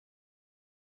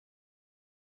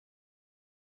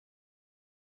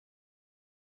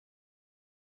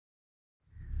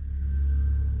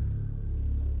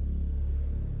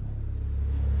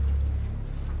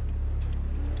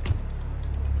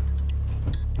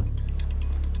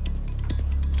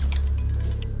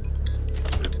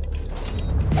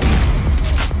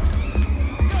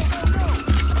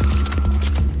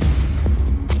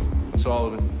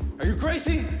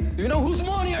conspiracy? Do you know whose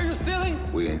money are you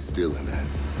stealing? We ain't stealing that.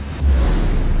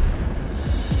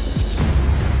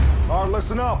 All right,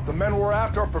 listen up. The men we're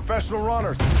after are professional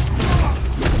runners.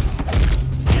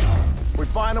 We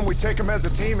find them, we take them as a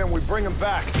team, and we bring them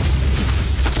back.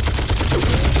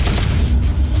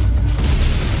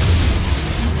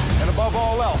 And above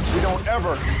all else, we don't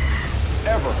ever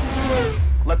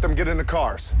let them get into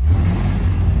cars.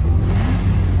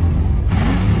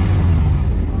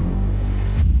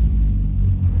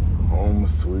 Home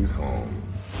sweet home.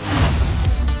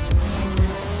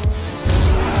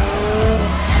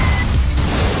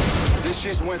 This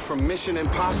just went from Mission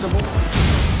Impossible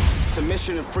to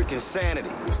Mission and freaking Sanity.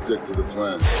 We stick to the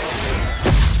plan.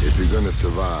 If you're gonna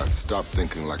survive, stop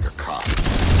thinking like a cop.